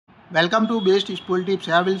Welcome to BestusefulTips.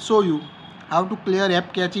 I will show you how to clear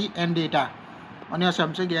app cache and data on your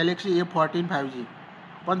Samsung Galaxy A14 5G.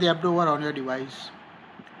 Open the app drawer on your device.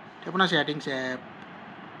 Tap on Settings app.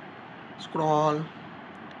 Scroll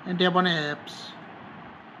and tap on Apps.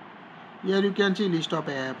 Here you can see list of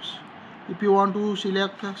apps. If you want to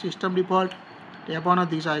select System Default, tap on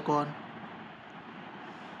this icon.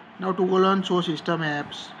 Now to go on Show System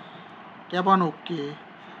Apps. Tap on OK.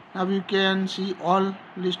 Now you can see all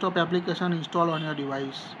list of applications installed on your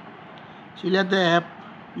device. Select the app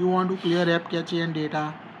you want to clear app cache and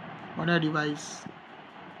data on your device.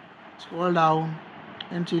 Scroll down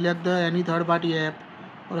and select the any third party app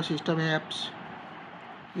or system apps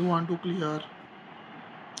you want to clear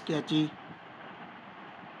cache.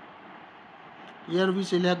 Here we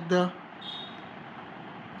select the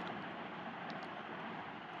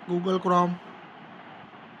Google Chrome.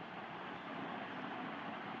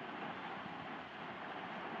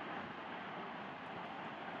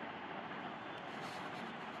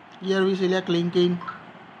 Here we select LinkedIn.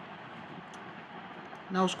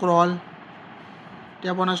 Now scroll,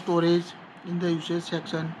 tap on a storage in the usage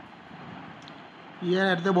section. Here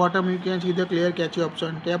at the bottom you can see the clear cache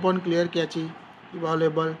option. Tap on clear cache if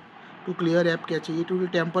available to clear app cache. It will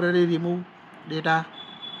temporarily remove data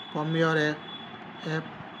from your app.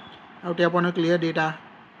 Now tap on a clear data.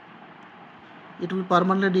 It will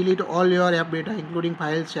permanently delete all your app data including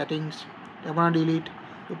file settings. Tap on delete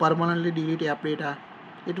to permanently delete app data.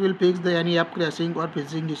 It will fix the any app crashing or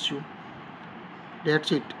phishing issue.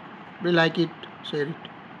 That's it. If you like it, share it.